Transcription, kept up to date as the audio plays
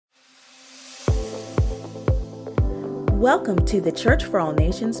Welcome to the Church for All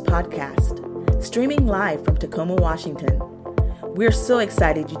Nations podcast, streaming live from Tacoma, Washington. We're so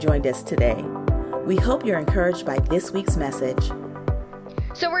excited you joined us today. We hope you're encouraged by this week's message.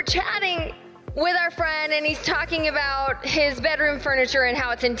 So we're chatting with our friend, and he's talking about his bedroom furniture and how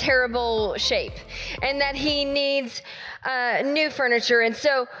it's in terrible shape and that he needs new furniture. And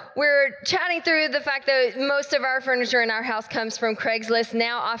so we're chatting through the fact that most of our furniture in our house comes from Craigslist.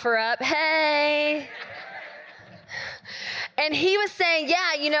 Now offer up, hey. And he was saying,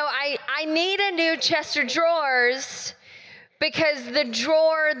 I need a new chest of drawers because the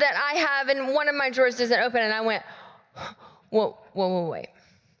drawer that I have in one of my drawers doesn't open. And I went, whoa, wait.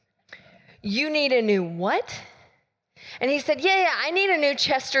 You need a new what? And he said, I need a new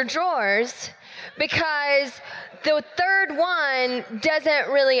chest of drawers because the third one doesn't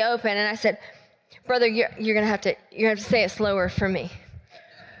really open. And I said, brother, you're gonna have to say it slower for me.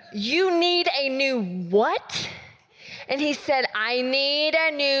 You need a new what? And he said, I need a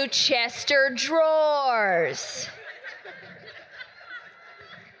new chest of drawers.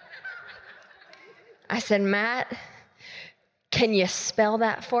 I said, Matt, can you spell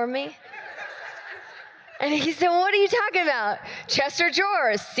that for me? And he said, what are you talking about? Chest of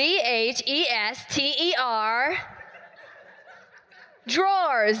drawers, C-H-E-S-T-E-R,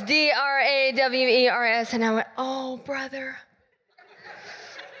 drawers, D-R-A-W-E-R-S. And I went, oh, brother.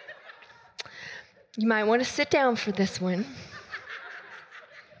 You might want to sit down for this one.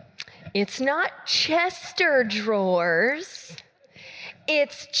 It's not Chester drawers.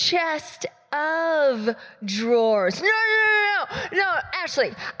 It's chest of drawers. No,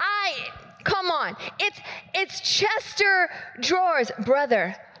 Ashley, come on. It's Chester drawers.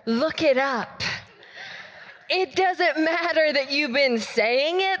 Brother, look it up. It doesn't matter that you've been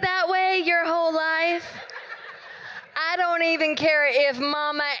saying it that way your whole life. I don't even care if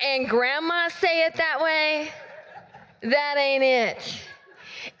mama and grandma say it that way. That ain't it.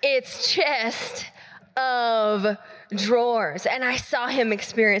 It's chest of drawers. And I saw him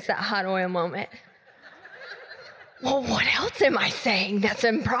experience that hot oil moment. Well, what else am I saying that's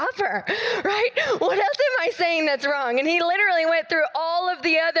improper, right? What else am I saying that's wrong? And he literally went through all of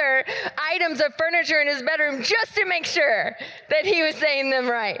the other items of furniture in his bedroom just to make sure that he was saying them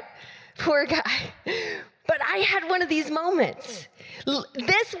right. Poor guy. But I had one of these moments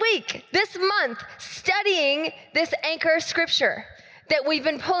this week, this month, studying this anchor scripture that we've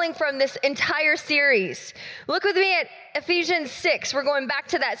been pulling from this entire series. Look with me at Ephesians 6. We're going back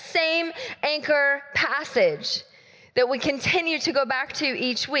to that same anchor passage that we continue to go back to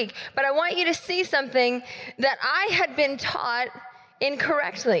each week. But I want you to see something that I had been taught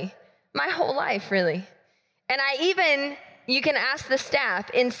incorrectly my whole life, really. And you can ask the staff.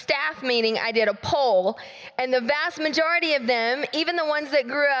 In staff meeting, I did a poll, and the vast majority of them, even the ones that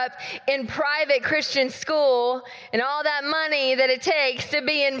grew up in private Christian school and all that money that it takes to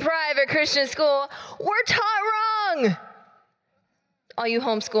be in private Christian school, were taught wrong. All you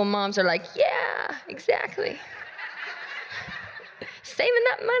homeschool moms are like, yeah, exactly. Saving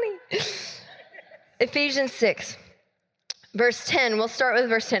that money. Ephesians 6. Verse 10, we'll start with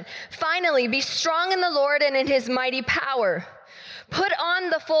verse 10. Finally, be strong in the Lord and in his mighty power. Put on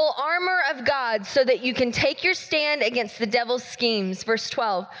the full armor of God so that you can take your stand against the devil's schemes. Verse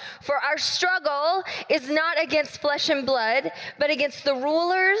 12, for our struggle is not against flesh and blood, but against the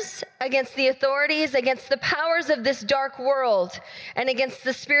rulers, against the authorities, against the powers of this dark world, and against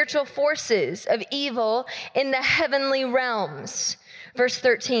the spiritual forces of evil in the heavenly realms. Verse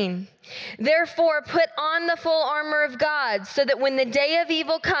 13, therefore put on the full armor of God so that when the day of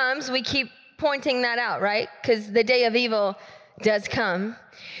evil comes, we keep pointing that out, right? Because the day of evil does come.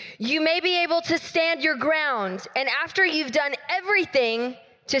 You may be able to stand your ground, and after you've done everything,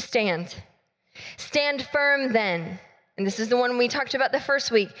 to stand. Stand firm then. And this is the one we talked about the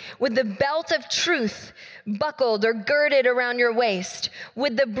first week, with the belt of truth buckled or girded around your waist,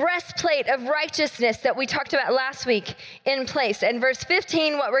 with the breastplate of righteousness that we talked about last week in place. And verse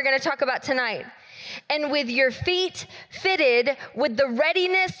 15, what we're going to talk about tonight. And with your feet fitted with the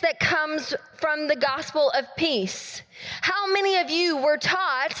readiness that comes from the gospel of peace. How many of you were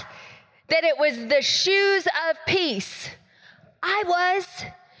taught that it was the shoes of peace? I was.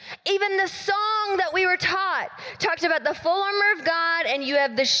 Even the song that we were taught talked about the full armor of God and you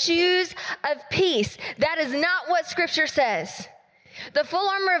have the shoes of peace. That is not what scripture says. The full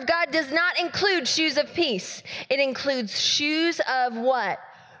armor of God does not include shoes of peace. It includes shoes of what?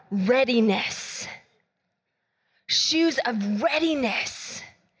 Readiness. Shoes of readiness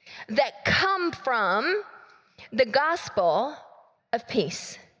that come from the gospel of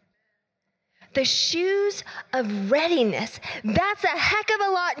peace. The shoes of readiness. That's a heck of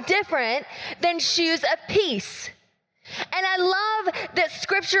a lot different than shoes of peace. And I love that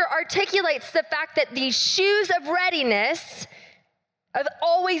scripture articulates the fact that these shoes of readiness, of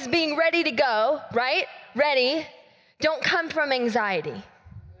always being ready to go, right? Ready, don't come from anxiety.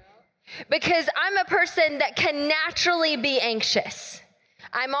 Because I'm a person that can naturally be anxious.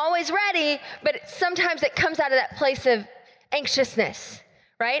 I'm always ready, but sometimes it comes out of that place of anxiousness,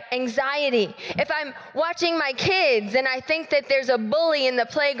 right? Anxiety. If I'm watching my kids and I think that there's a bully in the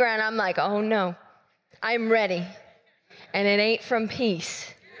playground, I'm like, oh no, I'm ready. And it ain't from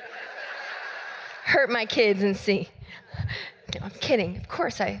peace. Hurt my kids and see. No, I'm kidding. Of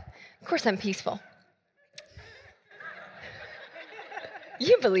course I'm peaceful.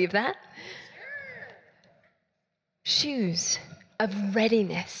 You believe that? Shoes of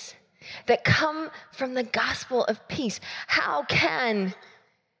readiness that come from the gospel of peace. How can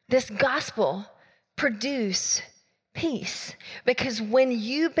this gospel produce peace? Because when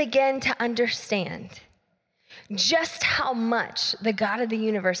you begin to understand just how much the God of the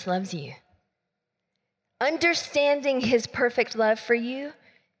universe loves you, understanding his perfect love for you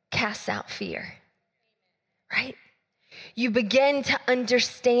casts out fear, right? You begin to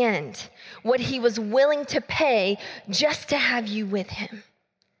understand what he was willing to pay just to have you with him.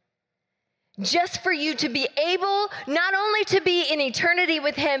 Just for you to be able not only to be in eternity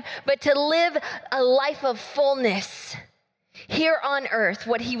with him, but to live a life of fullness here on earth.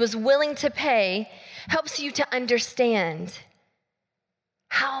 What he was willing to pay helps you to understand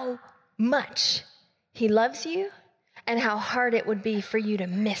how much he loves you and how hard it would be for you to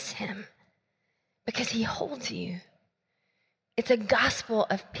miss him because he holds you. It's a gospel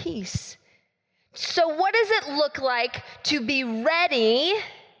of peace. So what does it look like to be ready?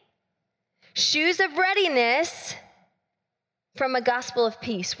 Shoes of readiness from a gospel of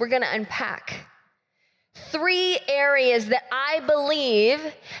peace. We're going to unpack 3 areas that I believe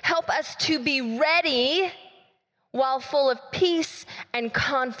help us to be ready while full of peace and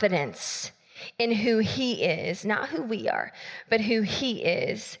confidence in who he is, not who we are, but who he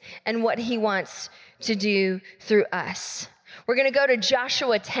is and what he wants to do through us. We're going to go to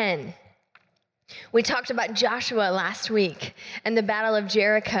Joshua 10. We talked about Joshua last week and the Battle of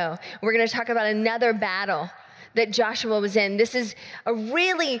Jericho. We're going to talk about another battle that Joshua was in. This is a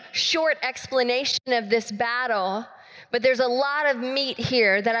really short explanation of this battle, but there's a lot of meat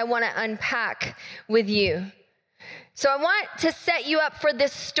here that I want to unpack with you. So I want to set you up for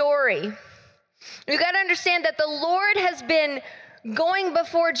this story. You got to understand that the Lord has been going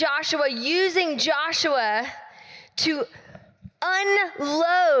before Joshua, using Joshua to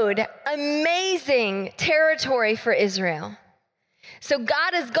unload amazing territory for Israel. So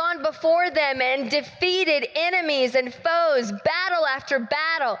God has gone before them and defeated enemies and foes, battle after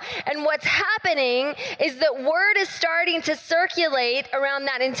battle. And what's happening is that word is starting to circulate around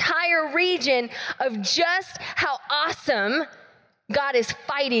that entire region of just how awesome God is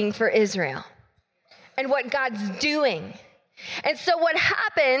fighting for Israel and what God's doing. And so what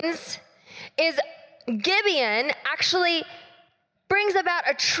happens is Gibeon actually brings about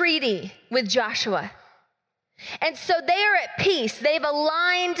a treaty with Joshua. And so they are at peace. They've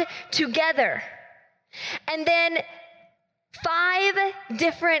aligned together. And then 5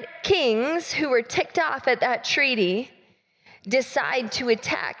 different kings who were ticked off at that treaty decide to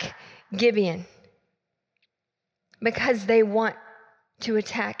attack Gibeon because they want to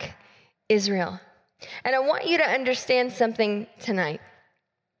attack Israel. And I want you to understand something tonight.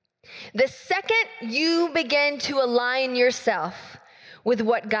 The second you begin to align yourself with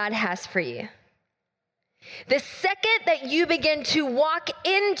what God has for you, the second that you begin to walk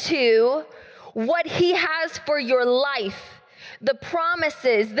into what he has for your life, the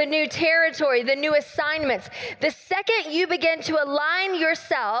promises, the new territory, the new assignments, the second you begin to align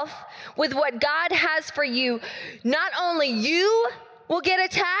yourself with what God has for you, not only you will get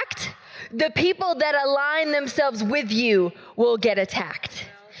attacked, the people that align themselves with you will get attacked.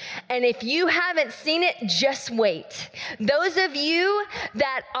 And if you haven't seen it, just wait. Those of you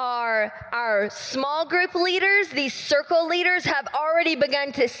that are our small group leaders, these circle leaders, have already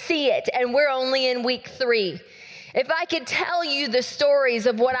begun to see it, and we're only in week 3. If I could tell you the stories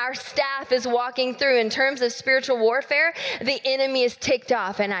of what our staff is walking through in terms of spiritual warfare, the enemy is ticked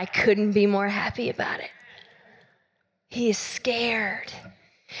off, and I couldn't be more happy about it. He is scared.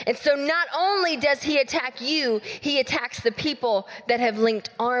 And so not only does he attack you, he attacks the people that have linked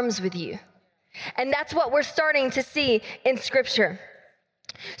arms with you. And that's what we're starting to see in Scripture.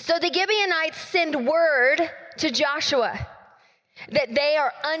 So the Gibeonites send word to Joshua that they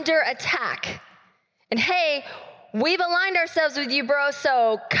are under attack. And hey, we've aligned ourselves with you, bro,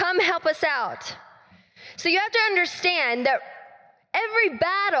 so come help us out. So you have to understand that every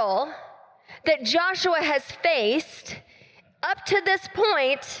battle that Joshua has faced up to this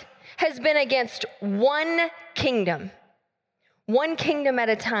point has been against one kingdom at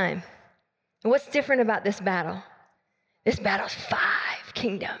a time. And what's different about this battle? This battle's 5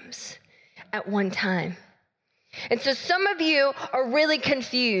 kingdoms at one time. And so some of you are really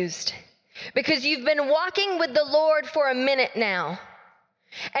confused because you've been walking with the Lord for a minute now.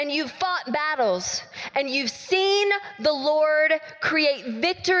 And you've fought battles, and you've seen the Lord create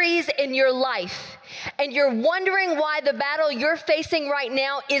victories in your life. And you're wondering why the battle you're facing right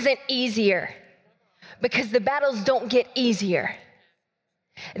now isn't easier. Because the battles don't get easier.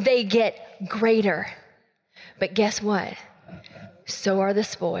 They get greater. But guess what? So are the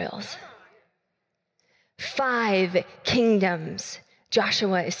spoils. 5 kingdoms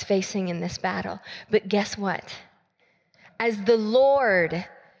Joshua is facing in this battle. But guess what? As the Lord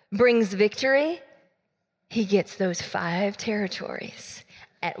brings victory, he gets those 5 territories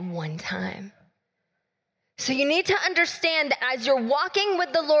at one time. So you need to understand that as you're walking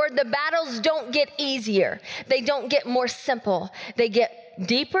with the Lord, the battles don't get easier. They don't get more simple. They get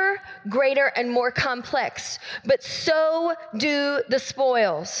deeper, greater, and more complex. But so do the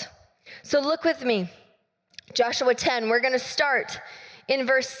spoils. So look with me. Joshua 10, we're going to start in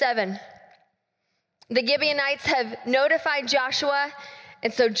verse 7. The Gibeonites have notified Joshua,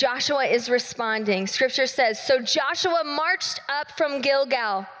 and so Joshua is responding. Scripture says, so Joshua marched up from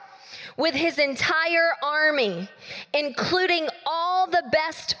Gilgal with his entire army, including all the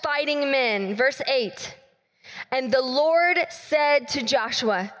best fighting men. Verse 8, and the Lord said to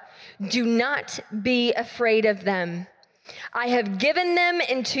Joshua, do not be afraid of them. I have given them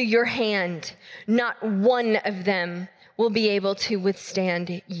into your hand. Not one of them will be able to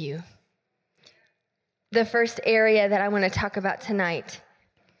withstand you. The first area that I want to talk about tonight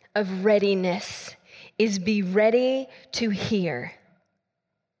of readiness is be ready to hear.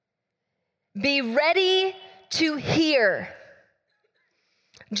 Be ready to hear.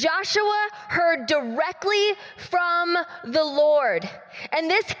 Joshua heard directly from the Lord, and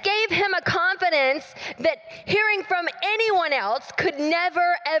this gave him a confidence that hearing from anyone else could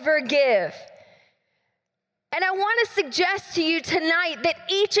never, ever give. And I want to suggest to you tonight that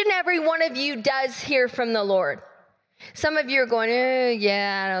each and every one of you does hear from the Lord. Some of you are going,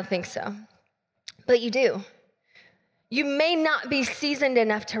 yeah, I don't think so. But you do. You may not be seasoned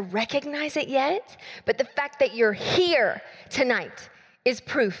enough to recognize it yet, but the fact that you're here tonight is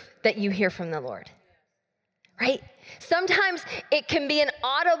proof that you hear from the Lord, right? Sometimes it can be an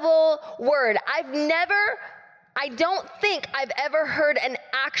audible word. I don't think I've ever heard an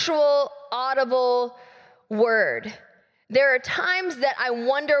actual audible word. There are times that I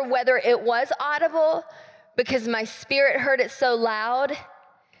wonder whether it was audible because my spirit heard it so loud,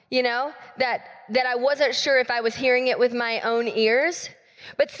 that I wasn't sure if I was hearing it with my own ears.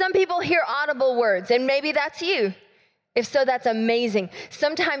 But some people hear audible words, and maybe that's you. If so, that's amazing.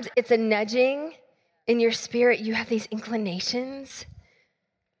 Sometimes it's a nudging in your spirit. You have these inclinations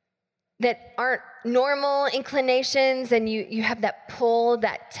that aren't normal inclinations, and you have that pull,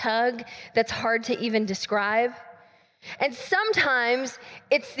 that tug that's hard to even describe. And sometimes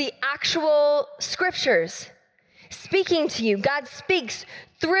it's the actual scriptures speaking to you. God speaks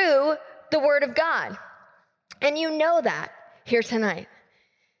through the word of God. And you know that here tonight.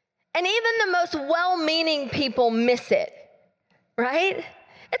 And even the most well-meaning people miss it, right?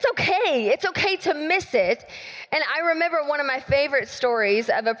 It's okay. It's okay to miss it. And I remember one of my favorite stories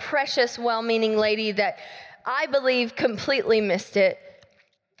of a precious, well-meaning lady that I believe completely missed it,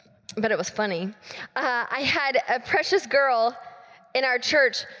 but it was funny. I had a precious girl in our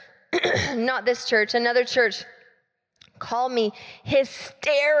church, not this church, another church, call me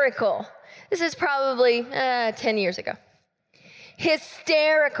hysterical. This is probably 10 years ago.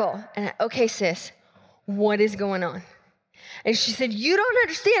 Hysterical. And okay, sis, what is going on? And she said, you don't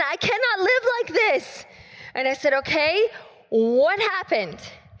understand. I cannot live like this. And I said, okay, what happened?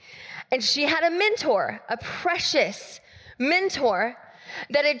 And she had a mentor, a precious mentor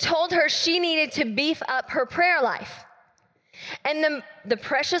that had told her she needed to beef up her prayer life. And the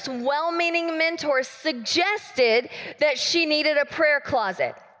precious, well-meaning mentor suggested that she needed a prayer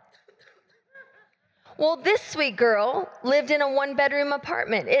closet. Well, this sweet girl lived in a 1-bedroom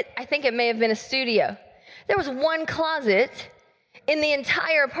apartment. I think it may have been a studio. There was one closet in the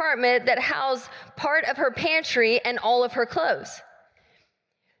entire apartment that housed part of her pantry and all of her clothes.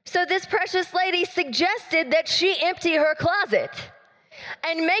 So this precious lady suggested that she empty her closet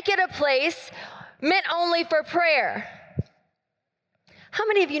and make it a place meant only for prayer. How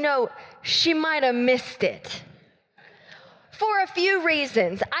many of you know she might have missed it? For a few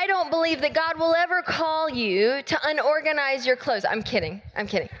reasons. I don't believe that God will ever call you to unorganize your clothes. I'm kidding.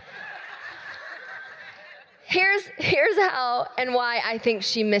 Here's how and why I think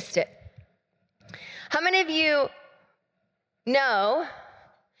she missed it. How many of you know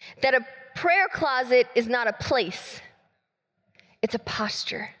that a prayer closet is not a place? It's a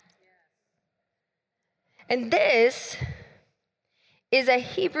posture. And this is a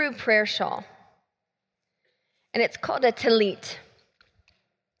Hebrew prayer shawl. And it's called a talit.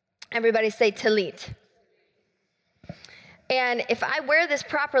 Everybody say talit. And if I wear this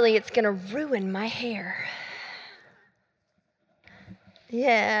properly, it's going to ruin my hair.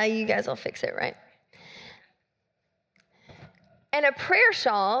 Yeah, you guys will fix it, right? And a prayer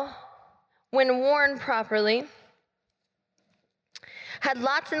shawl, when worn properly, had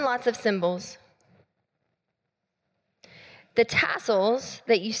lots and lots of symbols. The tassels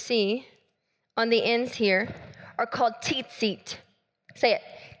that you see on the ends here are called tzitzit. Say it,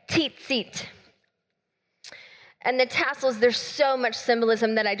 tzitzit. And the tassels, there's so much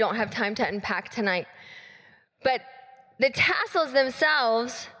symbolism that I don't have time to unpack tonight. But the tassels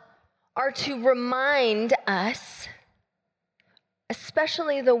themselves are to remind us,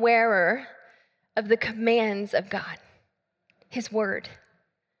 especially the wearer, of the commands of God, his word,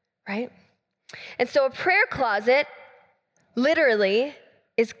 right? And so a prayer closet literally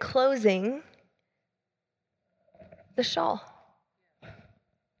is closing the shawl.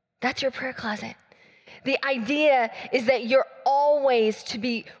 That's your prayer closet. The idea is that you're always to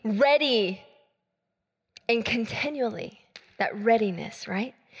be ready and continually, that readiness,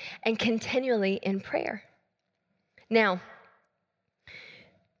 right? And continually in prayer. Now,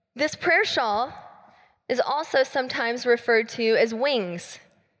 this prayer shawl is also sometimes referred to as wings.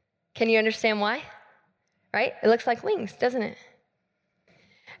 Can you understand why? Right? It looks like wings, doesn't it?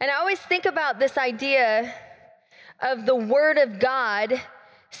 And I always think about this idea of the Word of God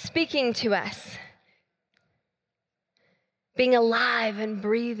speaking to us, being alive and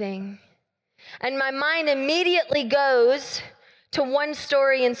breathing. And my mind immediately goes to one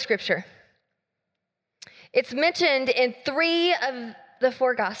story in Scripture. It's mentioned in 3 of the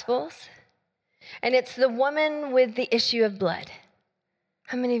 4 Gospels, and it's the woman with the issue of blood.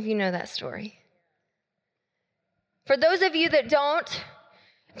 How many of you know that story? For those of you that don't,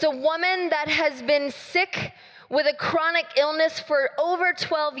 it's a woman that has been sick with a chronic illness for over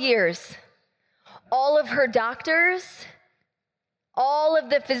 12 years. All of her doctors, all of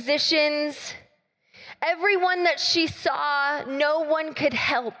the physicians, everyone that she saw, no one could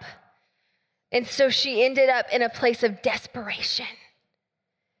help. And so she ended up in a place of desperation.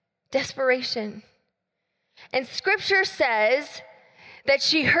 Desperation. And Scripture says that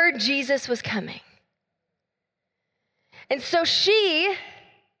she heard Jesus was coming. And so she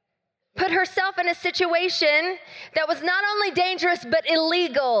put herself in a situation that was not only dangerous, but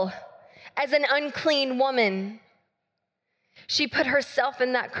illegal as an unclean woman. She put herself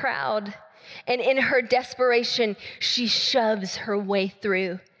in that crowd, and in her desperation, she shoves her way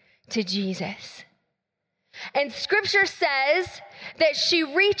through to Jesus. And Scripture says that she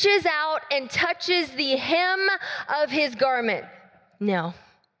reaches out and touches the hem of his garment. No,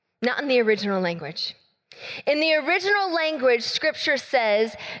 not in the original language. In the original language, Scripture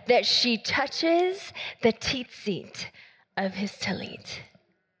says that she touches the tzitzit of his talit.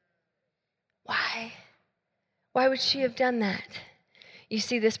 Why? Why would she have done that? You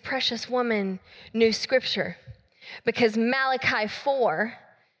see, this precious woman knew Scripture because Malachi 4,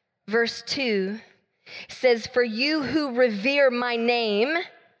 verse 2 says, "For you who revere my name,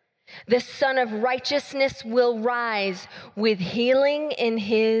 the Son of Righteousness will rise with healing in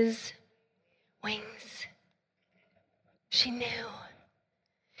his wings." She knew.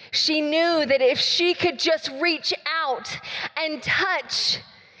 She knew that if she could just reach out and touch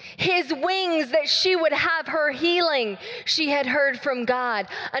his wings, that she would have her healing. She had heard from God.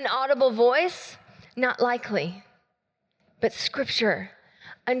 An audible voice? Not likely. But Scripture,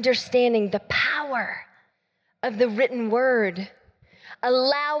 understanding the power of the written word,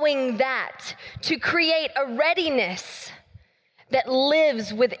 allowing that to create a readiness that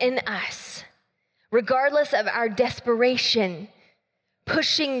lives within us, regardless of our desperation,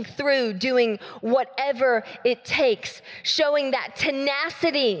 pushing through, doing whatever it takes, showing that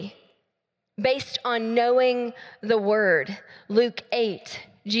tenacity based on knowing the word. Luke 8,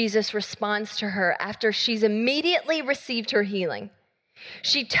 Jesus responds to her after she's immediately received her healing.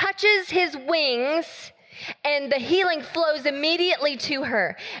 She touches his wings, and the healing flows immediately to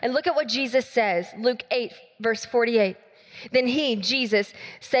her. And look at what Jesus says, Luke 8, verse 48. Then he, Jesus,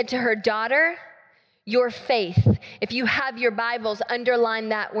 said to her, "Daughter, your faith," if you have your Bibles, underline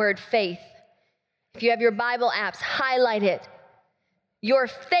that word faith. If you have your Bible apps, highlight it. "Your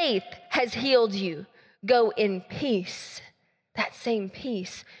faith has healed you. Go in peace." That same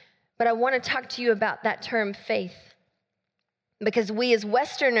peace. But I want to talk to you about that term faith, because we as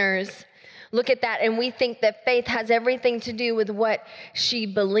Westerners look at that and we think that faith has everything to do with what she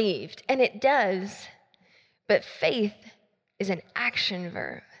believed. And it does. But faith is an action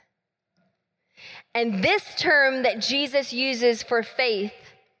verb. And this term that Jesus uses for faith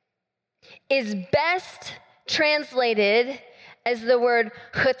is best translated as the word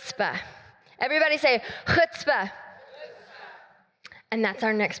chutzpah. Everybody say chutzpah. And that's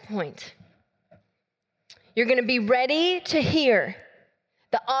our next point. You're going to be ready to hear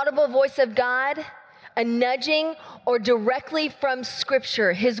the audible voice of God, a nudging, or directly from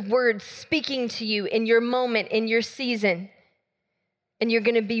Scripture, His word speaking to you in your moment, in your season. And you're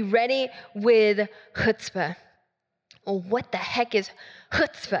going to be ready with chutzpah. Well, what the heck is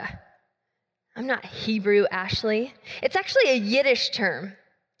chutzpah? I'm not Hebrew, Ashley. It's actually a Yiddish term.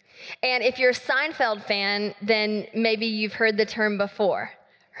 And if you're a Seinfeld fan, then maybe you've heard the term before,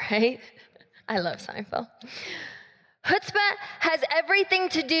 right? I love Seinfeld. Chutzpah has everything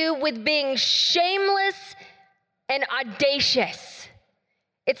to do with being shameless and audacious.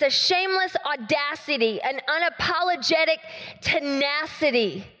 It's a shameless audacity, an unapologetic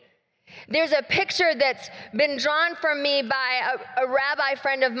tenacity. There's a picture that's been drawn for me by a rabbi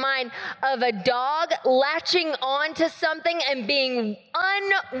friend of mine of a dog latching on to something and being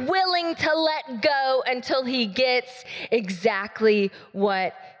unwilling to let go until he gets exactly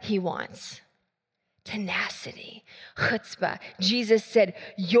what he wants. Tenacity, chutzpah. Jesus said,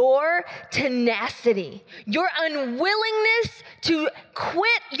 your tenacity, your unwillingness to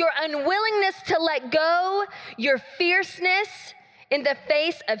quit, your unwillingness to let go, your fierceness in the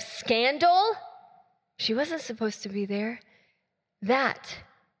face of scandal. She wasn't supposed to be there. That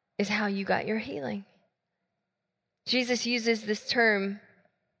is how you got your healing. Jesus uses this term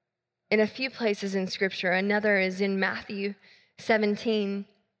in a few places in Scripture. Another is in Matthew 17.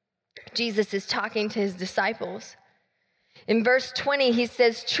 Jesus is talking to his disciples. In verse 20, he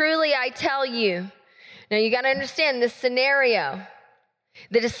says, truly I tell you. Now you got to understand this scenario.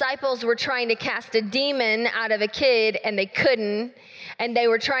 The disciples were trying to cast a demon out of a kid and they couldn't, and they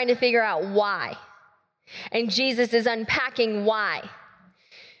were trying to figure out why. And Jesus is unpacking why.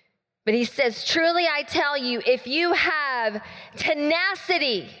 But he says, truly I tell you, if you have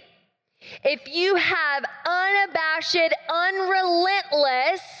tenacity, if you have unabashed,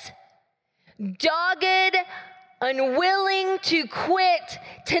 unrelentless, dogged, unwilling to quit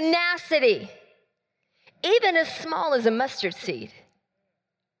tenacity, even as small as a mustard seed,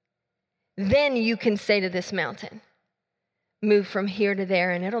 then you can say to this mountain, move from here to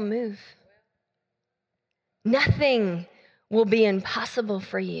there, and it'll move. Nothing will be impossible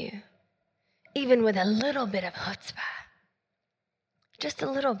for you, even with a little bit of chutzpah, just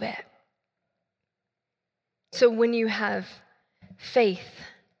a little bit. So when you have faith,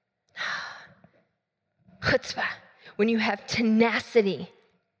 chutzpah, when you have tenacity,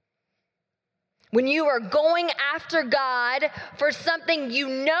 when you are going after God for something you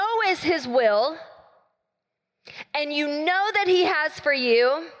know is His will, and you know that He has for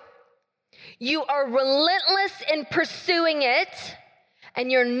you, you are relentless in pursuing it, and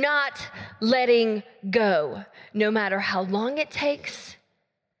you're not letting go, no matter how long it takes,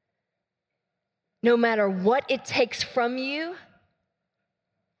 no matter what it takes from you.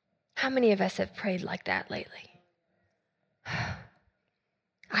 How many of us have prayed like that lately?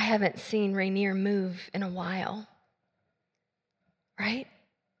 I haven't seen Rainier move in a while, right?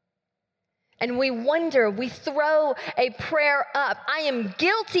 And we wonder, we throw a prayer up. I am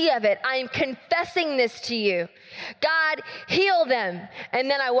guilty of it. I am confessing this to you. God, heal them.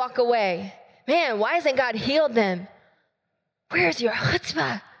 And then I walk away. Man, why hasn't God healed them? Where's your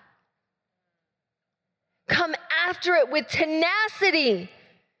chutzpah? Come after it with tenacity,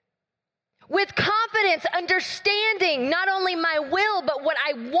 with confidence, understanding not only my will, but what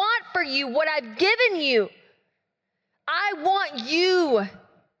I want for you, what I've given you. I want you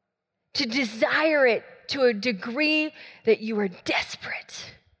to desire it to a degree that you are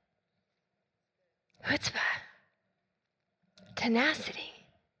desperate. Chutzpah, tenacity.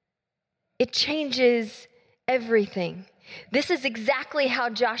 It changes everything. This is exactly how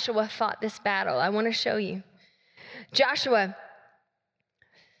Joshua fought this battle. I want to show you. Joshua,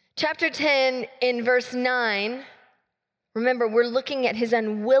 chapter 10 in verse 9, remember, we're looking at his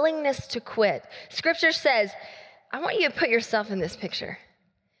unwillingness to quit. Scripture says, I want you to put yourself in this picture.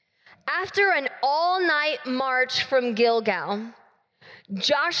 After an all-night march from Gilgal,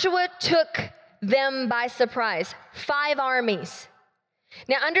 Joshua took them by surprise, 5 armies.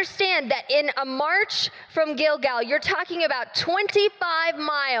 Now understand that in a march from Gilgal, you're talking about 25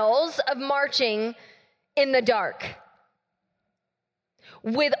 miles of marching in the dark.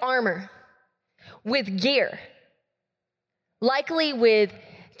 with armor, with gear, likely with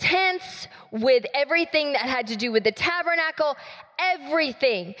tents, with everything that had to do with the tabernacle,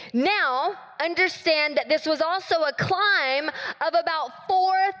 everything. Now, understand that this was also a climb of about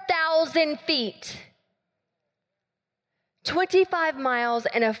 4,000 feet. 25 miles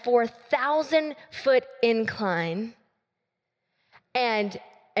and a 4,000-foot incline. And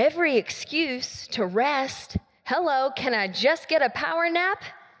every excuse to rest. Hello, can I just get a power nap?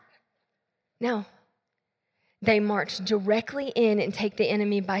 No. They march directly in and take the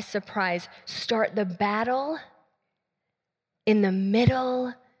enemy by surprise, start the battle in the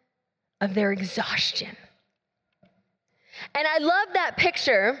middle of their exhaustion. And I love that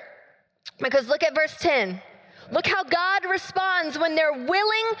picture because look at verse 10. Look how God responds when they're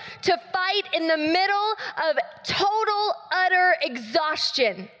willing to fight in the middle of total, utter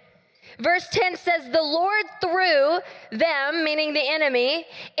exhaustion. Verse 10 says, the Lord threw them, meaning the enemy,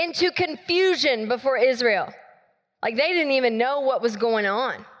 into confusion before Israel. Like they didn't even know what was going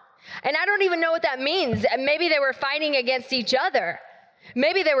on. And I don't even know what that means. Maybe they were fighting against each other.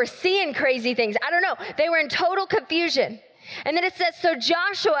 Maybe they were seeing crazy things. I don't know. They were in total confusion. And then it says, so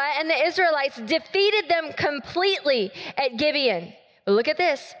Joshua and the Israelites defeated them completely at Gibeon. But look at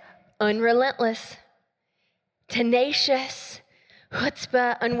this, unrelentless, tenacious,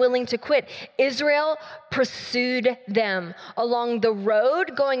 chutzpah, unwilling to quit. Israel pursued them along the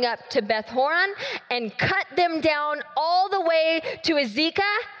road going up to Beth Horon and cut them down all the way to Azekah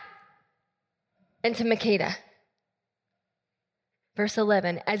and to Makkedah. Verse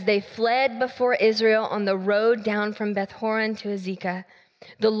 11, as they fled before Israel on the road down from Beth Horon to Azekah,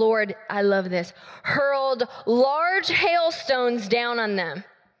 the Lord, I love this, hurled large hailstones down on them.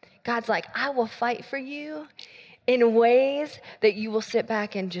 God's like, I will fight for you in ways that you will sit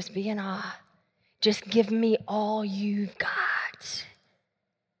back and just be in awe. Just give me all you've got.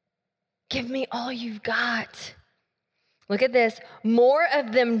 Give me all you've got. Look at this. More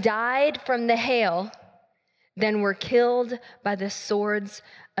of them died from the hail than were killed by the swords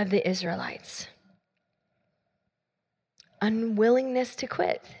of the Israelites. Unwillingness to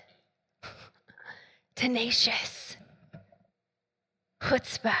quit. Tenacious.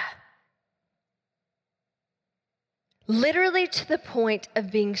 Chutzpah. Literally to the point of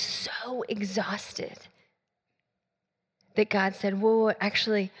being so exhausted that God said, whoa,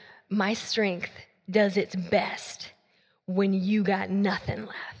 actually, my strength does its best when you got nothing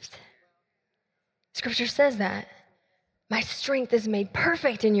left. Scripture says that. My strength is made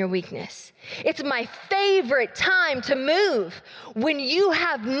perfect in your weakness. It's my favorite time to move when you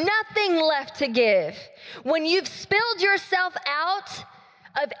have nothing left to give, when you've spilled yourself out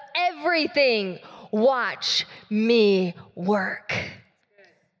of everything. Watch me work.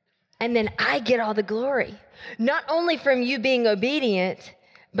 And then I get all the glory, not only from you being obedient,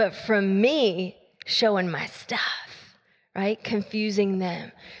 but from me showing my stuff, right? Confusing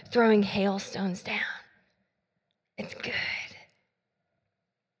them, throwing hailstones down. It's good.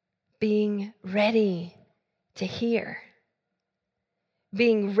 Being ready to hear.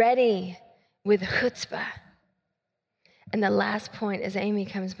 Being ready with chutzpah. And the last point as Amy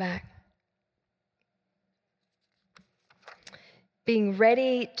comes back. Being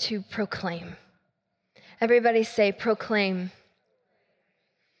ready to proclaim. Everybody say proclaim.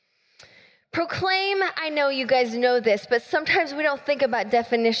 Proclaim, I know you guys know this, but sometimes we don't think about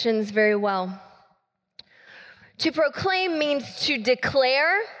definitions very well. To proclaim means to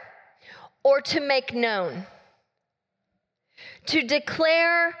declare or to make known. To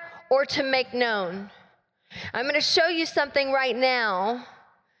declare or to make known. I'm going to show you something right now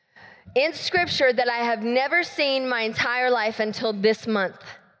in Scripture that I have never seen my entire life until this month.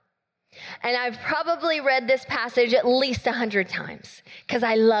 And I've probably read this passage at least 100 times because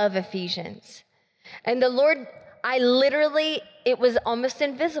I love Ephesians. And the Lord, it was almost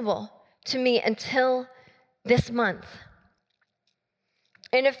invisible to me until this month.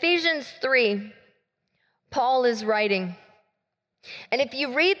 In Ephesians 3, Paul is writing. And if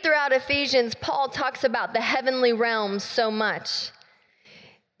you read throughout Ephesians, Paul talks about the heavenly realms so much.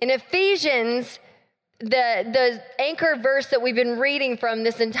 In Ephesians, the anchor verse that we've been reading from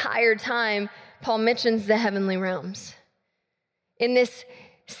this entire time, Paul mentions the heavenly realms. In this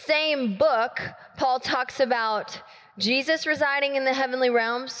same book, Paul talks about Jesus residing in the heavenly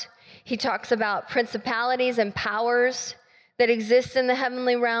realms. He talks about principalities and powers that exist in the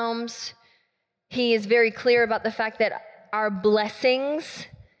heavenly realms. He is very clear about the fact that our blessings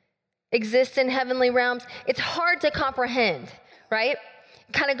exist in heavenly realms. It's hard to comprehend, right?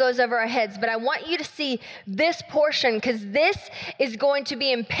 kind of goes over our heads, but I want you to see this portion because this is going to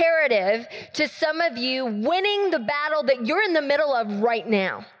be imperative to some of you winning the battle that you're in the middle of right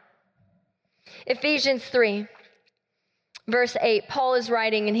now. Ephesians 3, verse 8, Paul is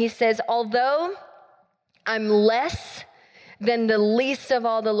writing and he says, although I'm less than the least of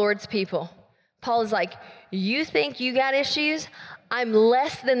all the Lord's people. Paul is like, you think you got issues? I'm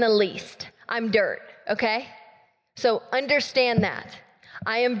less than the least. I'm dirt, okay? So understand that.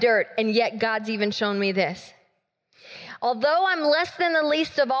 I am dirt, and yet God's even shown me this. Although I'm less than the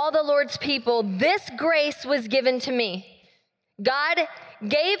least of all the Lord's people, this grace was given to me. God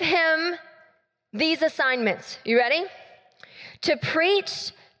gave him these assignments. You ready? To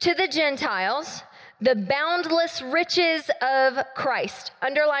preach to the Gentiles the boundless riches of Christ.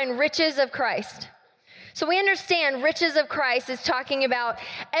 Underline riches of Christ. So we understand riches of Christ is talking about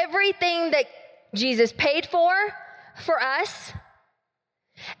everything that Jesus paid for us,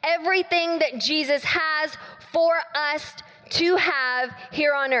 everything that Jesus has for us to have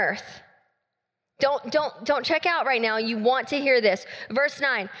here on earth. Don't check out right now. You want to hear this. Verse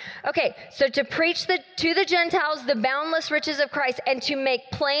 9. Okay, so to preach to the Gentiles the boundless riches of Christ and to make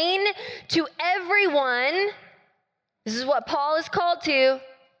plain to everyone, this is what Paul is called to.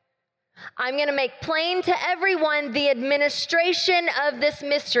 I'm going to make plain to everyone the administration of this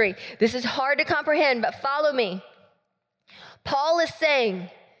mystery. This is hard to comprehend, but follow me. Paul is saying,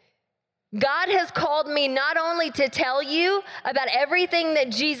 God has called me not only to tell you about everything that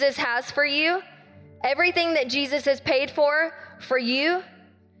Jesus has for you, everything that Jesus has paid for you,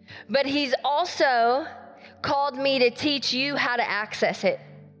 but he's also called me to teach you how to access it.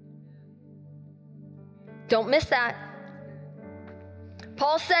 Don't miss that.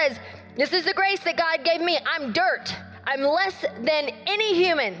 Paul says, this is the grace that God gave me. I'm dirt. I'm less than any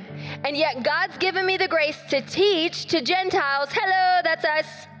human. And yet God's given me the grace to teach to Gentiles. Hello, that's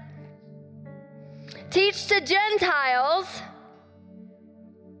us. Teach to Gentiles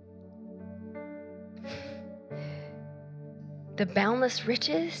the boundless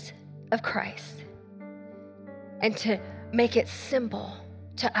riches of Christ and to make it simple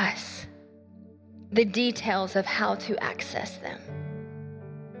to us, the details of how to access them.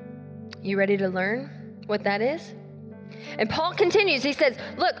 You ready to learn what that is? And Paul continues, he says,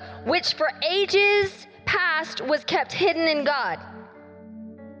 look, which for ages past was kept hidden in God.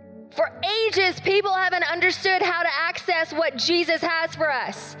 For ages, people haven't understood how to access what Jesus has for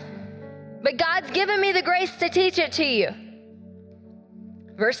us. But God's given me the grace to teach it to you.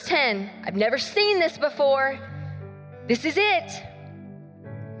 Verse 10, I've never seen this before. This is it.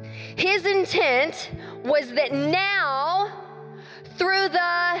 His intent was that now, through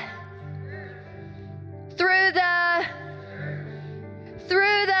the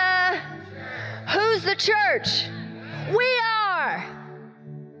who's the church? We are.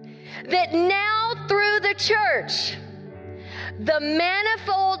 That now through the church, the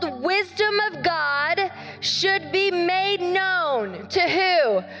manifold wisdom of God should be made known to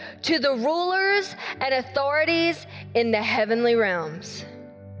who? To the rulers and authorities in the heavenly realms.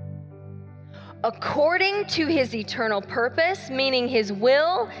 According to his eternal purpose, meaning his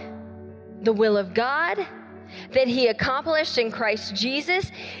will, the will of God, that he accomplished in Christ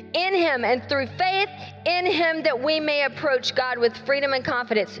Jesus, in him and through faith in him, that we may approach God with freedom and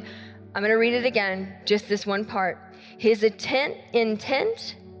confidence. I'm going to read it again, just this one part. His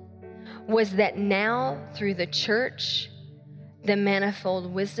intent was that now through the church, the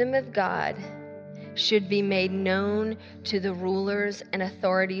manifold wisdom of God should be made known to the rulers and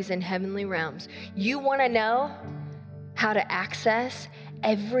authorities in heavenly realms. You want to know how to access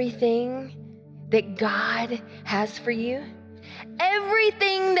everything that God has for you?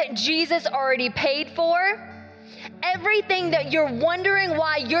 Everything that Jesus already paid for? Everything that you're wondering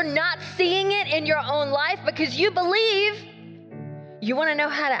why you're not seeing it in your own life because you believe, you want to know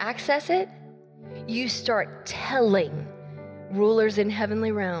how to access it? You start telling rulers in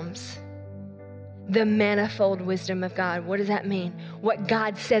heavenly realms the manifold wisdom of God. What does that mean? What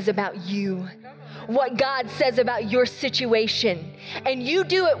God says about you, what God says about your situation. And you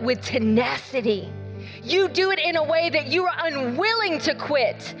do it with tenacity. You do it in a way that you are unwilling to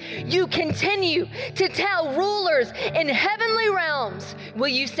quit. You continue to tell rulers in heavenly realms. Will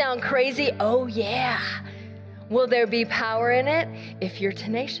you sound crazy? Oh yeah. Will there be power in it? If you're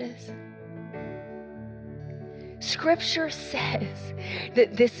tenacious. Scripture says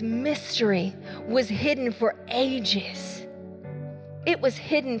that this mystery was hidden for ages. It was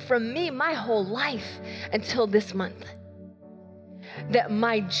hidden from me my whole life until this month. That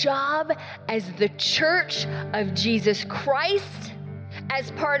my job as the church of Jesus Christ,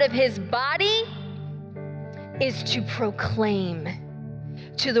 as part of his body, is to proclaim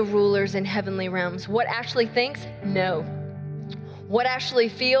to the rulers in heavenly realms. What Ashley thinks? No. What Ashley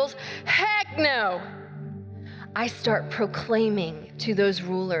feels? Heck no. I start proclaiming to those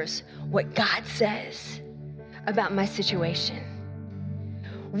rulers what God says about my situation.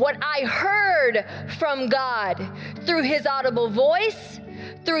 What I heard from God through his audible voice,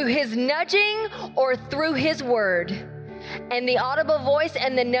 through his nudging, or through his word. And the audible voice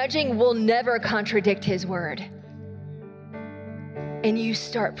and the nudging will never contradict his word. And you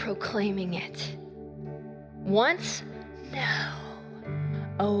start proclaiming it. Once? No.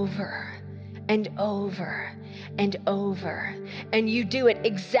 Over and over and over. And you do it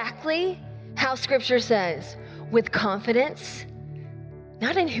exactly how Scripture says, with confidence,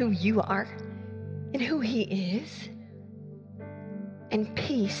 not in who you are, in who he is. And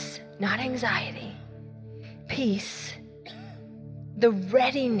peace, not anxiety. Peace, the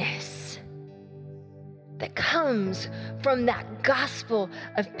readiness that comes from that gospel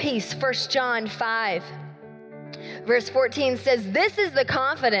of peace. 1 John 5, verse 14 says, this is the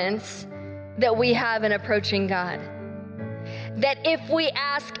confidence that we have in approaching God, that if we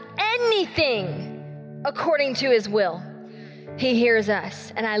ask anything according to his will, he hears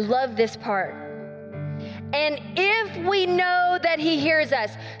us. And I love this part. And if we know that he hears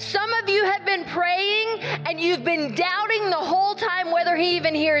us, some of you have been praying and you've been doubting the whole time whether he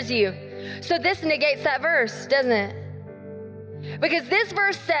even hears you. So this negates that verse, doesn't it? Because this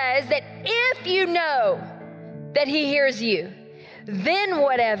verse says that if you know that he hears you, then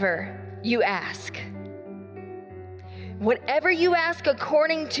whatever you ask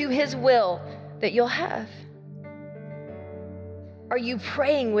according to his will, that you'll have. Are you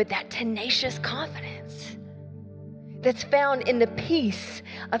praying with that tenacious confidence that's found in the peace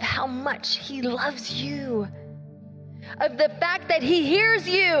of how much he loves you, of the fact that he hears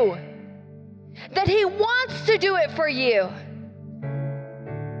you, that he wants to do it for you,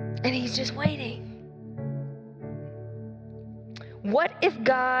 and he's just waiting? What if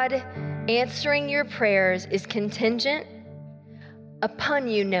God answering your prayers is contingent upon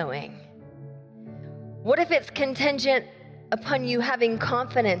you knowing? What if it's contingent upon you having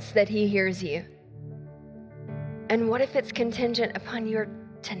confidence that he hears you? And what if it's contingent upon your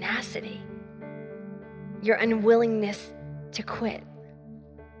tenacity, your unwillingness to quit?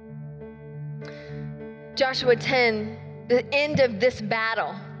 Joshua 10, the end of this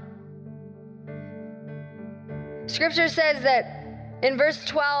battle. Scripture says that in verse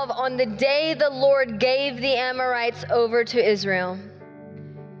 12, on the day the Lord gave the Amorites over to Israel,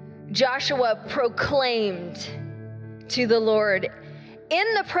 Joshua proclaimed to the Lord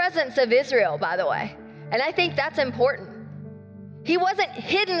in the presence of Israel, by the way. And I think that's important. He wasn't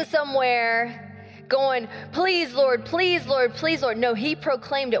hidden somewhere going, please, Lord, please, Lord, please, Lord. No, he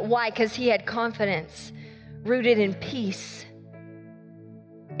proclaimed it. Why? Because he had confidence rooted in peace,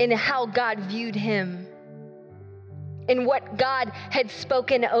 in how God viewed him, in what God had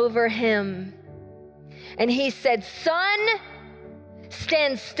spoken over him. And he said, sun,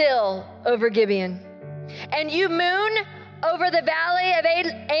 stand still over Gibeon. And you, moon, over the valley of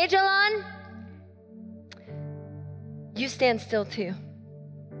Ajalon, you stand still too.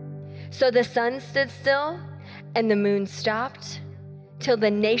 So the sun stood still and the moon stopped till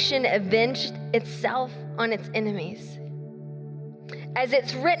the nation avenged itself on its enemies. As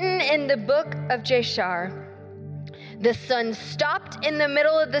it's written in the book of Jashar, the sun stopped in the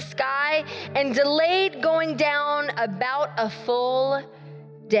middle of the sky and delayed going down about a full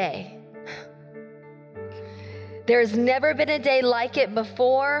day. There's never been a day like it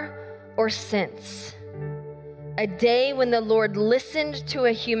before or since. A day when the Lord listened to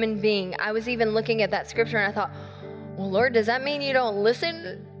a human being. I was even looking at that scripture and I thought, well, Lord, does that mean you don't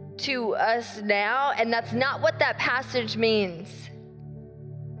listen to us now? And that's not what that passage means.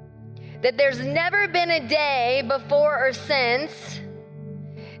 That there's never been a day before or since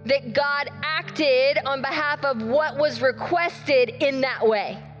that God acted on behalf of what was requested in that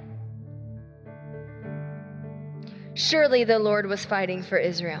way. Surely the Lord was fighting for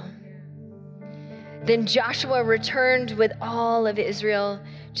Israel. Then Joshua returned with all of Israel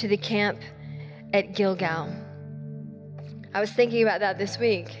to the camp at Gilgal. I was thinking about that this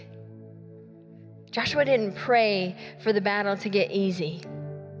week. Joshua didn't pray for the battle to get easy.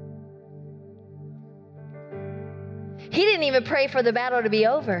 He didn't even pray for the battle to be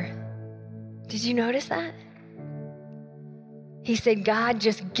over. Did you notice that? He said, God,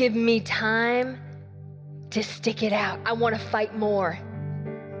 just give me time to stick it out. I want to fight more.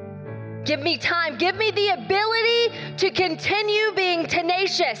 Give me time. Give me the ability to continue being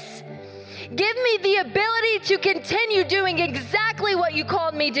tenacious. Give me the ability to continue doing exactly what you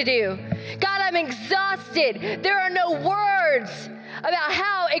called me to do. God, I'm exhausted. There are no words. about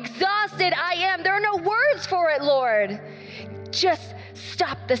how exhausted I am. There are no words for it, Lord. Just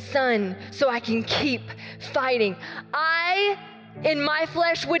stop the sun so I can keep fighting. I, in my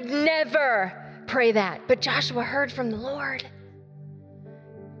flesh, would never pray that. But Joshua heard from the Lord.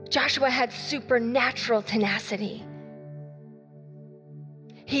 Joshua had supernatural tenacity.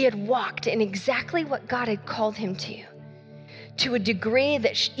 He had walked in exactly what God had called him to a degree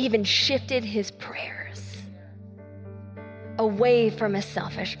that even shifted his prayers away from a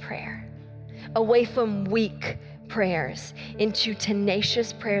selfish prayer, away from weak prayers, into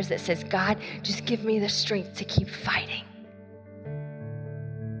tenacious prayers that says, God, just give me the strength to keep fighting.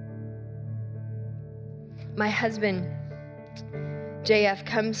 My husband, JF,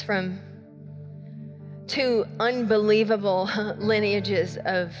 comes from two unbelievable lineages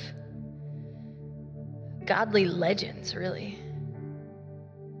of godly legends, really,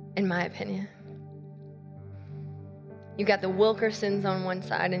 in my opinion. You got the Wilkersons on one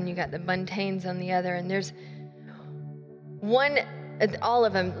side and you got the Buntains on the other, and there's one, all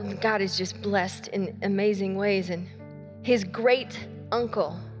of them, God is just blessed in amazing ways. And his great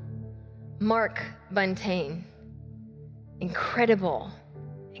uncle, Mark Buntain, incredible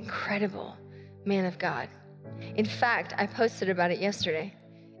man of God. In fact, I posted about it yesterday.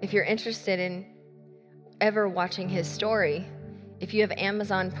 If you're interested in ever watching his story, if you have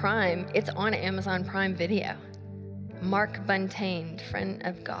Amazon Prime, it's on Amazon Prime Video. Mark Buntain, friend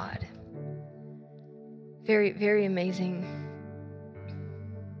of God. Very, very amazing.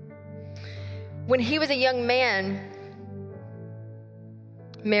 When he was a young man,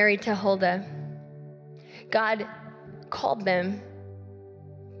 married to Huldah, God called them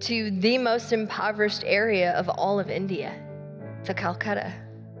to the most impoverished area of all of India, to Calcutta.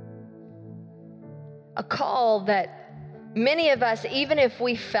 A call that many of us, even if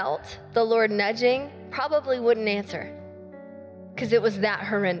we felt the Lord nudging, probably wouldn't answer, because it was that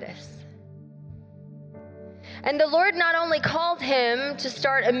horrendous. And the Lord not only called him to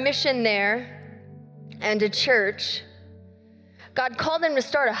start a mission there and a church, God called him to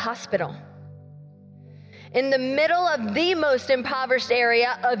start a hospital in the middle of the most impoverished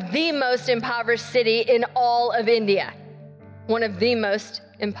area of the most impoverished city in all of India, one of the most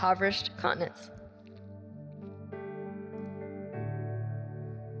impoverished continents.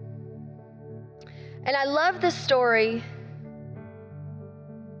 And I love this story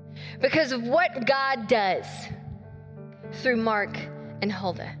because of what God does through Mark and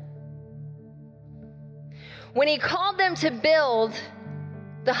Huldah. When he called them to build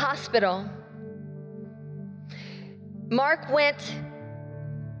the hospital, Mark went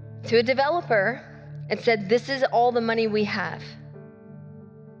to a developer and said, this is all the money we have.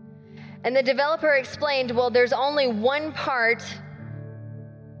 And the developer explained, well, there's only one part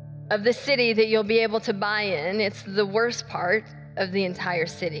of the city that you'll be able to buy in. It's the worst part of the entire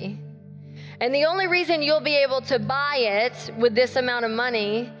city. And the only reason you'll be able to buy it with this amount of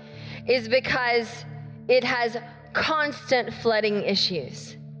money is because it has constant flooding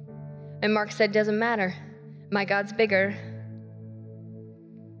issues. And Mark said, doesn't matter. My God's bigger.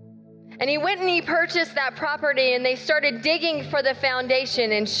 And he went and he purchased that property, and they started digging for the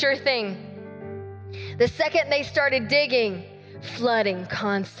foundation, and sure thing, the second they started digging, flooding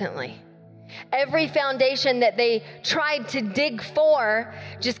constantly. Every foundation that they tried to dig for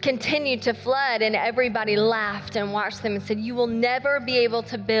just continued to flood, and everybody laughed and watched them and said, you will never be able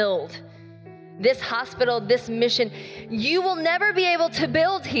to build this hospital, this mission. You will never be able to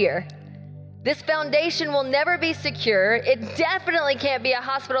build here. This foundation will never be secure. It definitely can't be a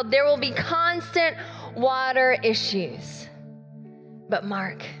hospital. There will be constant water issues. But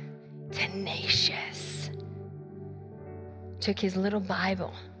Mark, tenacious, took his little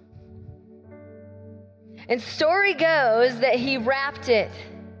Bible. And story goes that he wrapped it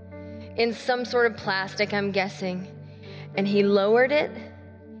in some sort of plastic, I'm guessing, and he lowered it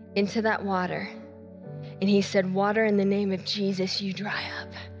into that water. And he said, water, in the name of Jesus, you dry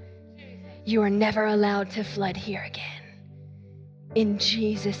up. You are never allowed to flood here again. In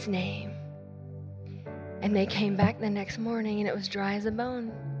Jesus' name. And they came back the next morning and it was dry as a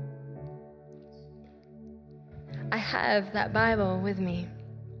bone. I have that Bible with me.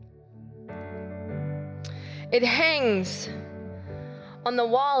 It hangs on the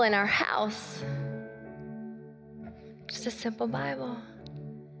wall in our house. Just a simple Bible.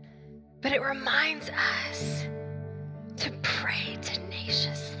 But it reminds us to pray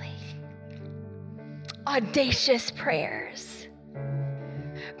tenaciously. Audacious prayers.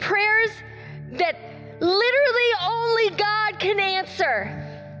 Prayers that literally only God can answer.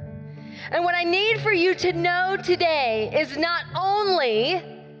 And what I need for you to know today is not only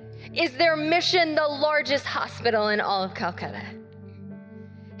is their mission the largest hospital in all of Calcutta,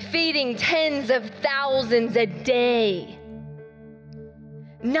 feeding tens of thousands a day.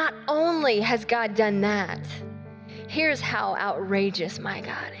 Not only has God done that, here's how outrageous my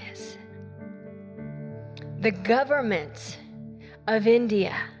God is. The government of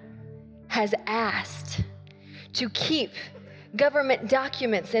India has asked to keep government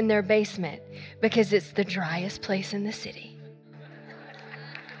documents in their basement because it's the driest place in the city.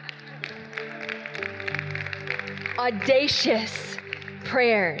 Audacious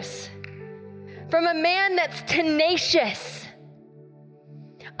prayers from a man that's tenacious,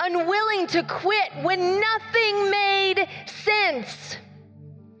 unwilling to quit when nothing made sense,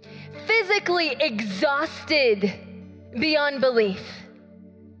 physically exhausted beyond belief,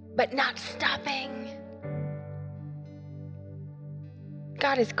 but not stopping.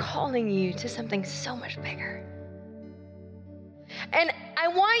 God is calling you to something so much bigger. And I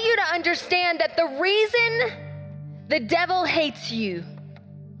want you to understand that the reason the devil hates you,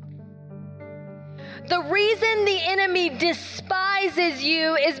 the reason the enemy despises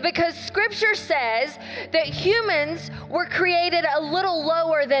you is because Scripture says that humans were created a little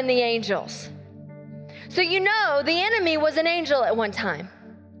lower than the angels. So you know the enemy was an angel at one time.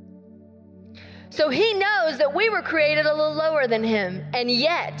 So he knows that we were created a little lower than him, and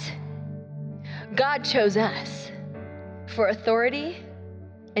yet God chose us for authority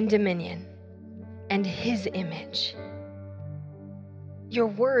and dominion and his image. Your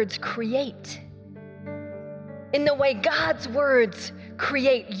words create. In the way God's words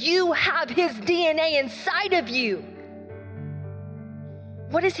create, you have his DNA inside of you.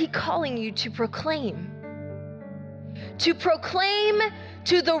 What is he calling you to proclaim? To proclaim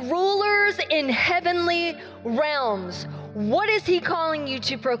to the rulers in heavenly realms. What is he calling you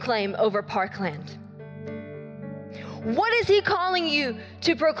to proclaim over Parkland? What is he calling you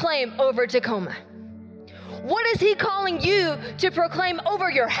to proclaim over Tacoma? What is he calling you to proclaim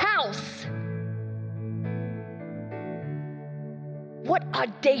over your house? What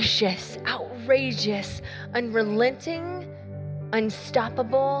audacious, outrageous, unrelenting,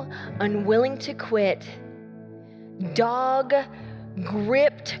 unstoppable, unwilling to quit, dog-gripped,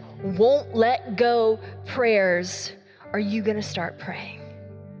 won't let go prayers are you going to start praying?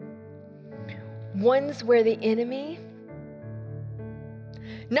 Ones where the enemy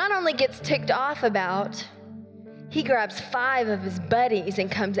not only gets ticked off about, he grabs 5 of his buddies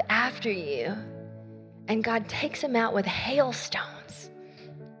and comes after you, and God takes him out with hailstones.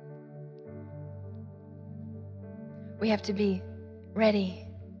 We have to be ready.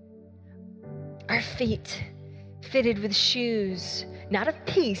 Our feet fitted with shoes, not of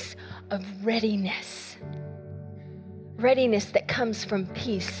peace, of readiness. Readiness that comes from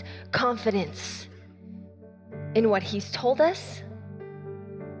peace, confidence in what he's told us,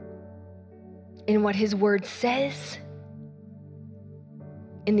 in what his word says,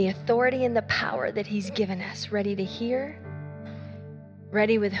 in the authority and the power that he's given us, ready to hear,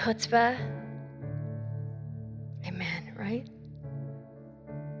 ready with chutzpah. Amen, right?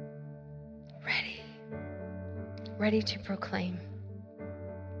 Ready to proclaim.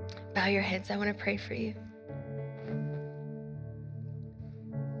 Bow your heads. I want to pray for you.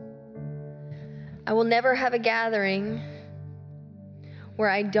 I will never have a gathering where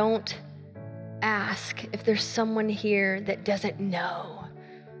I don't ask if there's someone here that doesn't know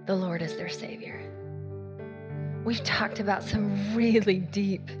the Lord as their Savior. We've talked about some really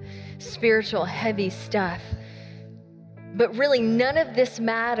deep, spiritual, heavy stuff, but really none of this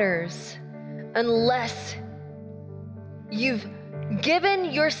matters unless you've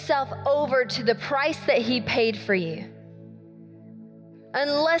given yourself over to the price that he paid for you.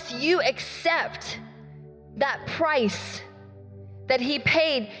 Unless you accept that price that he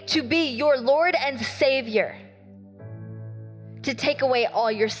paid to be your Lord and Savior, to take away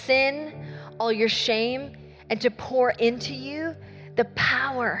all your sin, all your shame, and to pour into you the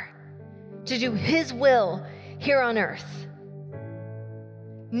power to do his will here on earth.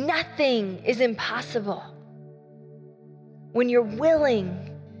 Nothing is impossible when you're willing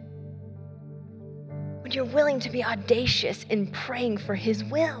to be audacious in praying for his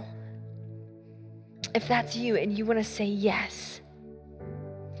will. If that's you and you want to say yes,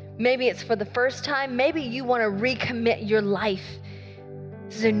 maybe it's for the first time, maybe you want to recommit your life.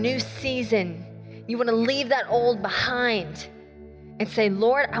 This is a new season. You want to leave that old behind and say,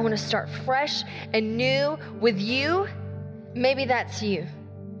 Lord, I want to start fresh and new with you. Maybe that's you.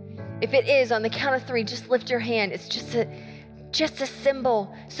 If it is, on the count of 3, just lift your hand. It's just a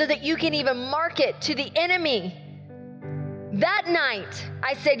symbol so that you can even mark it to the enemy. That night,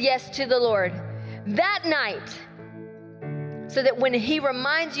 I said yes to the Lord. That night, so that when he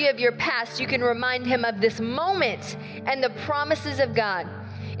reminds you of your past, you can remind him of this moment and the promises of God.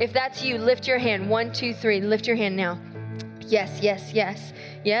 If that's you, lift your hand. 1, 2, 3. Lift your hand now. Yes, yes, yes.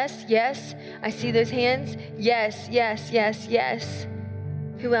 Yes, yes. I see those hands. Yes, yes, yes, yes.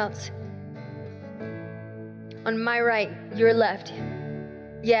 Who else? On my right, your left.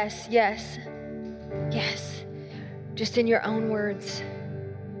 Yes, yes, yes. Just in your own words.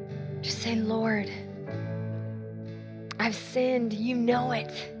 Just say, Lord, I've sinned. You know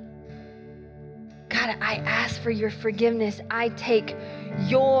it. God, I ask for your forgiveness. I take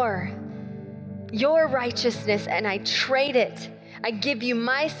your righteousness and I trade it. I give you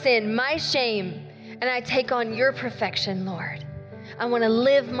my sin, my shame, and I take on your perfection, Lord. I want to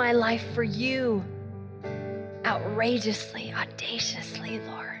live my life for you outrageously, audaciously,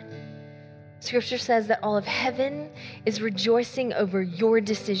 Lord. Scripture says that all of heaven is rejoicing over your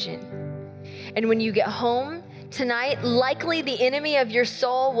decision. And when you get home tonight, likely the enemy of your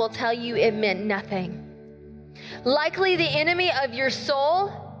soul will tell you it meant nothing. Likely the enemy of your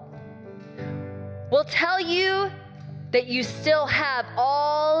soul will tell you that you still have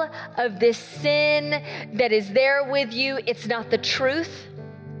all of this sin that is there with you. It's not the truth.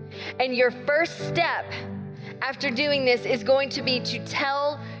 And your first step after doing this is going to be to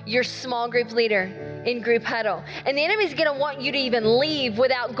tell your small group leader in group huddle. And the enemy's gonna want you to even leave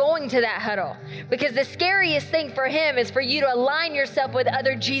without going to that huddle, because the scariest thing for him is for you to align yourself with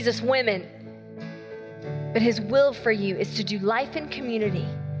other Jesus women. But his will for you is to do life in community,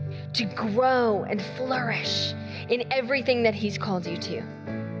 to grow and flourish in everything that he's called you to.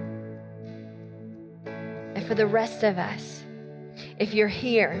 And for the rest of us, if you're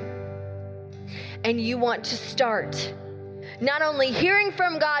here and you want to start not only hearing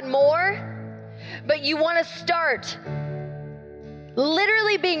from God more, but you want to start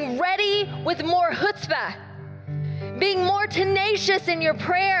literally being ready with more chutzpah, being more tenacious in your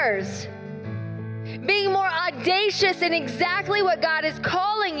prayers, being more audacious in exactly what God is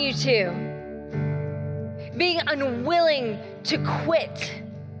calling you to, being unwilling to quit,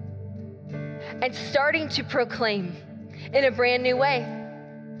 and starting to proclaim in a brand new way.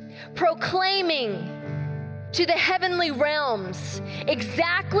 Proclaiming to the heavenly realms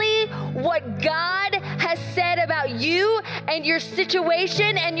exactly what God has said about you and your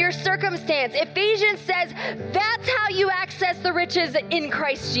situation and your circumstance. Ephesians says that's how you access the riches in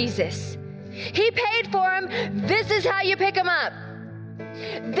Christ Jesus. He paid for them. This is how you pick them up.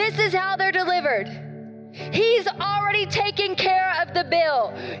 This is how they're delivered. He's already taken care of the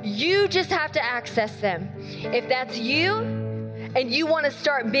bill. You just have to access them. If that's you and you want to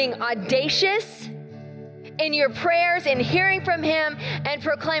start being audacious in your prayers and hearing from him and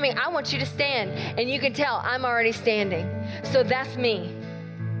proclaiming, I want you to stand. And you can tell I'm already standing. So that's me.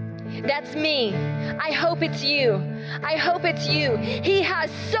 That's me. I hope it's you. I hope it's you. He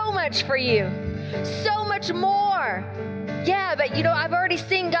has so much for you. So much more. Yeah, but I've already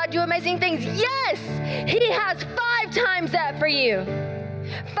seen God do amazing things. Yes, he has 5 times that for you.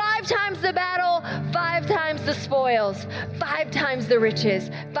 5 times the battle, 5 times the spoils, 5 times the riches,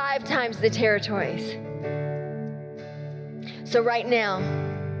 5 times the territories. So right now,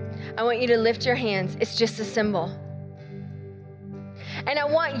 I want you to lift your hands. It's just a symbol. And I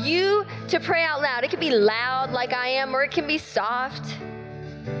want you to pray out loud. It can be loud like I am, or it can be soft.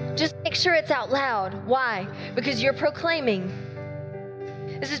 Just make sure it's out loud. Why? Because you're proclaiming.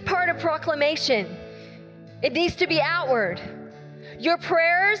 This is part of proclamation. It needs to be outward. Your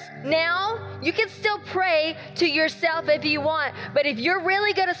prayers now, you can still pray to yourself if you want, but if you're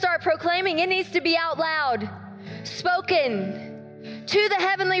really going to start proclaiming, it needs to be out loud, spoken to the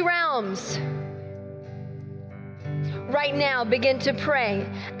heavenly realms. Right now, begin to pray.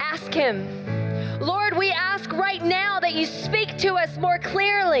 Ask him. Lord, we ask right now that you speak to us more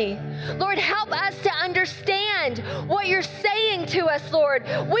clearly. Lord, help us to understand what you're saying to us, Lord.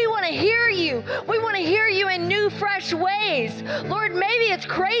 We want to hear you. We want to hear you in new, fresh ways. Lord, maybe it's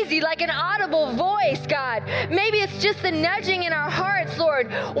crazy, like an audible voice, God. Maybe it's just the nudging in our hearts,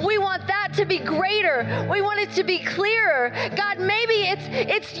 Lord. We want that to be greater. We want it to be clearer. God, maybe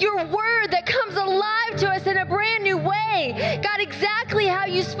it's your word that comes alive to us in a brand new way. God, exactly how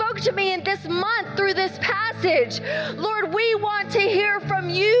you spoke to me in this month through this passage. Lord, we want to hear from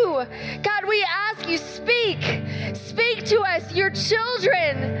you. God, we ask you, speak to us, your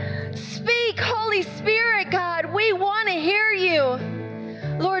children. Speak, Holy Spirit, God. We want to hear you.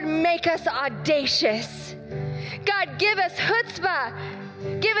 Lord, make us audacious. God, give us chutzpah.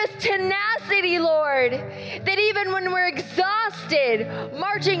 Give us tenacity, Lord, that even when we're exhausted,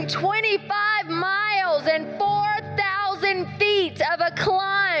 marching 25 miles and 4,000 feet of a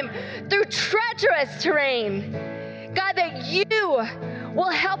climb through treacherous terrain, God, that you will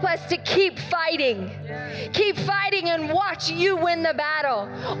help us to keep fighting. Keep fighting and watch you win the battle.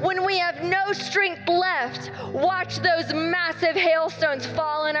 When we have no strength left, watch those massive hailstones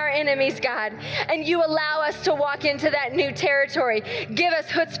fall on our enemies, God, and you allow us to walk into that new territory. Give us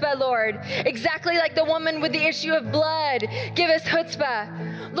chutzpah, Lord. Exactly like the woman with the issue of blood. Give us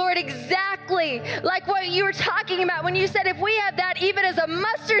chutzpah. Lord, exactly like what you were talking about when you said if we have that even as a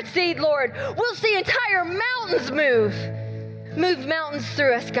mustard seed, Lord, we'll see entire mountains move. Move mountains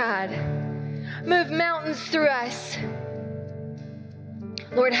through us, God. Move mountains through us.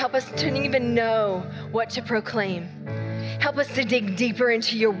 Lord, help us to even know what to proclaim. Help us to dig deeper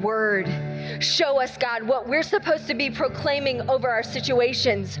into your word. Show us, God, what we're supposed to be proclaiming over our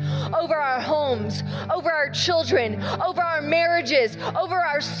situations, over our homes, over our children, over our marriages, over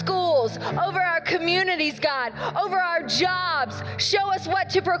our schools, over our communities, God, over our jobs. Show us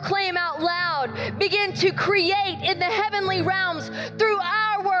what to proclaim out loud. Begin to create in the heavenly realms through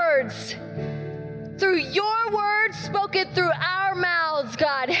our words. Through your words spoken through our mouths,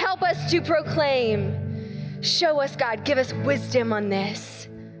 God, help us to proclaim. Show us, God, give us wisdom on this.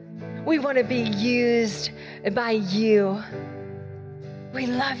 We want to be used by you. We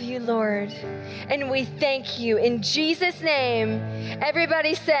love you, Lord, and we thank you. In Jesus' name,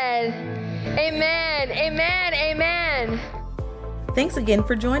 everybody said, amen, amen, amen. Thanks again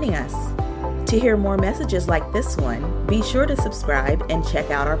for joining us. To hear more messages like this one, be sure to subscribe and check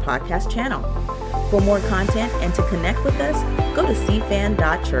out our podcast channel. For more content and to connect with us, go to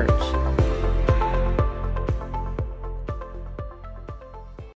cfan.church.